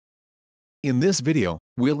In this video,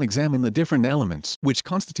 we'll examine the different elements which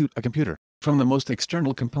constitute a computer, from the most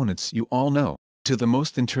external components you all know, to the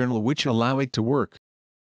most internal which allow it to work.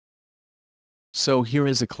 So here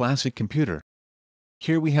is a classic computer.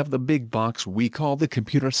 Here we have the big box we call the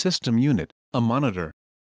computer system unit, a monitor,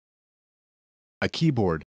 a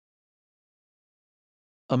keyboard,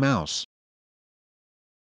 a mouse,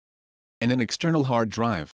 and an external hard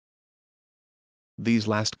drive. These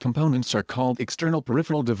last components are called external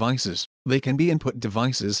peripheral devices. They can be input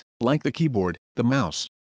devices, like the keyboard, the mouse,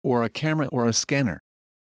 or a camera or a scanner.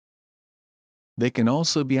 They can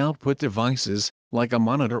also be output devices, like a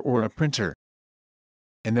monitor or a printer.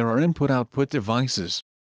 And there are input-output devices,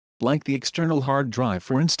 like the external hard drive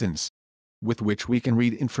for instance, with which we can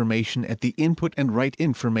read information at the input and write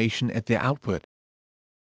information at the output.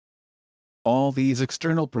 All these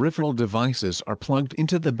external peripheral devices are plugged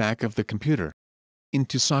into the back of the computer,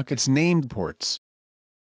 into sockets named ports.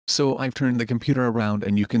 So I've turned the computer around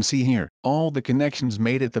and you can see here all the connections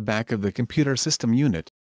made at the back of the computer system unit.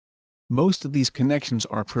 Most of these connections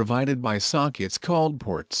are provided by sockets called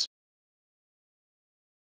ports.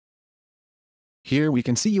 Here we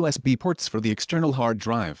can see USB ports for the external hard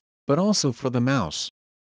drive, but also for the mouse.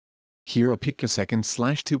 Here a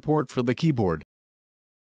picosecond/2 port for the keyboard.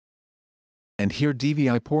 And here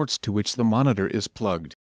DVI ports to which the monitor is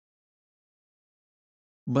plugged.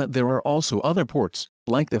 But there are also other ports,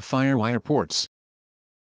 like the FireWire ports.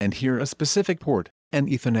 And here a specific port, an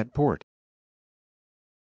Ethernet port,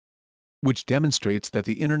 which demonstrates that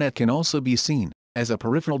the Internet can also be seen as a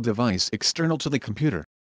peripheral device external to the computer.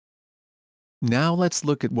 Now let's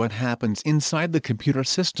look at what happens inside the computer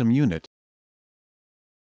system unit.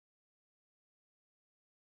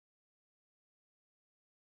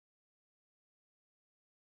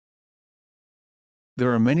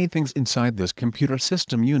 There are many things inside this computer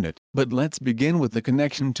system unit, but let's begin with the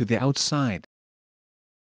connection to the outside.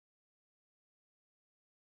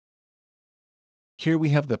 Here we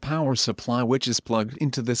have the power supply which is plugged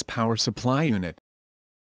into this power supply unit.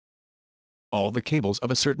 All the cables of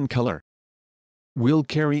a certain color will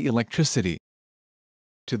carry electricity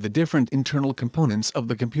to the different internal components of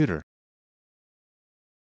the computer.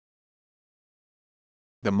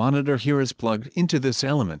 The monitor here is plugged into this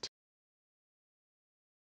element,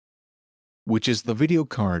 which is the video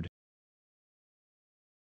card.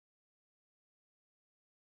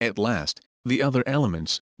 At last, the other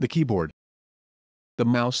elements, the keyboard, the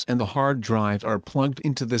mouse and the hard drive are plugged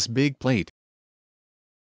into this big plate.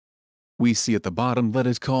 We see at the bottom that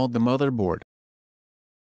is called the motherboard.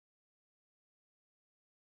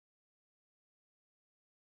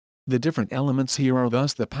 The different elements here are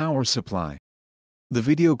thus the power supply, the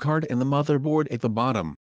video card and the motherboard at the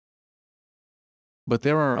bottom. But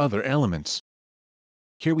there are other elements.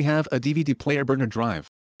 Here we have a DVD player burner drive,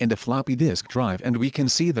 and a floppy disk drive, and we can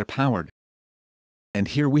see they're powered. And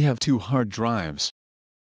here we have two hard drives.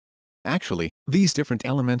 Actually, these different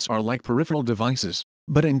elements are like peripheral devices,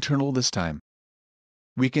 but internal this time.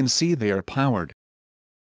 We can see they are powered.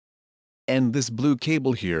 And this blue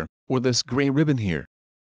cable here, or this gray ribbon here,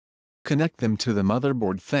 connect them to the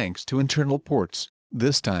motherboard thanks to internal ports,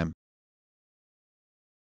 this time.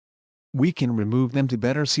 We can remove them to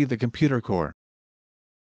better see the computer core.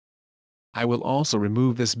 I will also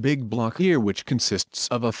remove this big block here which consists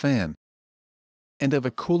of a fan and of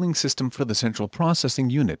a cooling system for the central processing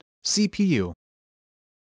unit, CPU.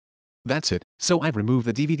 That's it, so I've removed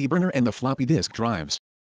the DVD burner and the floppy disk drives,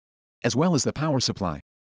 as well as the power supply.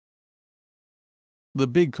 The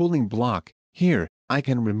big cooling block, here, I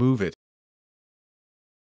can remove it.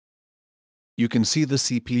 You can see the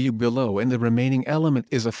CPU below and the remaining element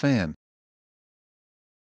is a fan.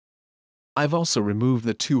 I've also removed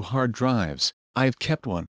the two hard drives. I've kept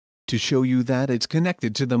one to show you that it's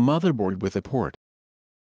connected to the motherboard with a port.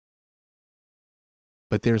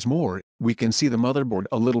 But there's more. We can see the motherboard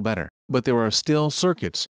a little better, but there are still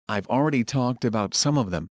circuits. I've already talked about some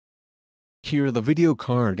of them. Here the video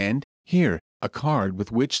card and, here, a card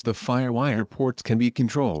with which the FireWire ports can be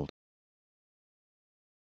controlled.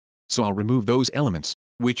 So I'll remove those elements,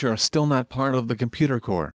 which are still not part of the computer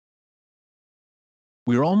core.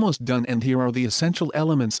 We're almost done, and here are the essential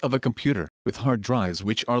elements of a computer, with hard drives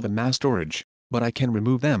which are the mass storage, but I can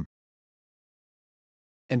remove them.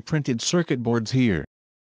 And printed circuit boards here,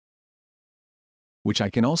 which I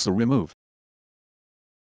can also remove.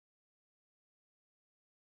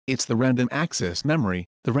 It's the random access memory,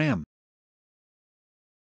 the RAM.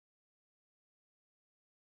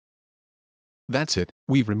 That's it,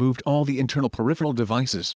 we've removed all the internal peripheral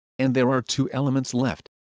devices, and there are two elements left.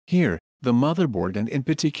 Here, the motherboard and in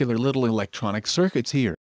particular little electronic circuits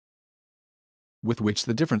here. with which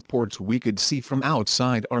the different ports we could see from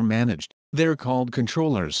outside are managed. They're called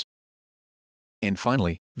controllers. And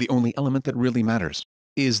finally, the only element that really matters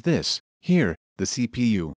is this, here, the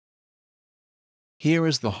CPU. Here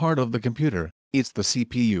is the heart of the computer, it's the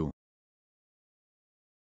CPU.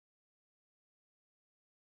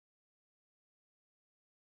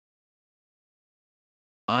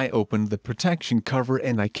 I opened the protection cover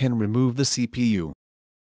and I can remove the CPU.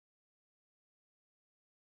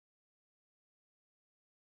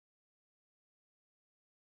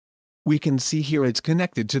 We can see here it's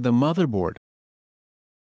connected to the motherboard,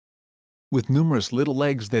 with numerous little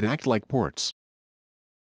legs that act like ports.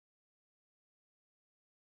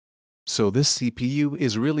 So this CPU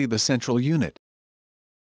is really the central unit,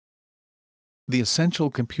 the essential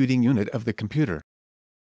computing unit of the computer.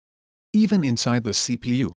 Even inside the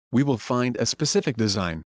CPU, we will find a specific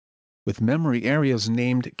design, with memory areas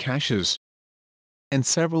named caches, and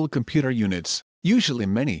several computer units, usually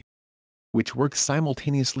many, which work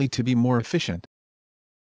simultaneously to be more efficient.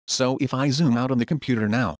 So if I zoom out on the computer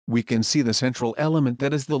now, we can see the central element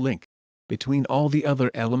that is the link between all the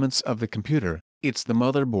other elements of the computer. It's the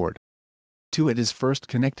motherboard. To it is first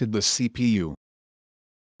connected the CPU,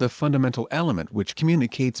 the fundamental element which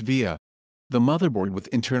communicates via the motherboard with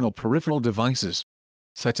internal peripheral devices,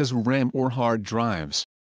 such as RAM or hard drives,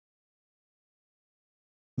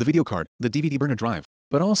 the video card, the DVD burner drive,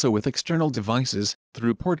 but also with external devices,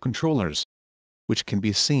 through port controllers, which can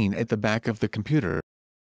be seen at the back of the computer.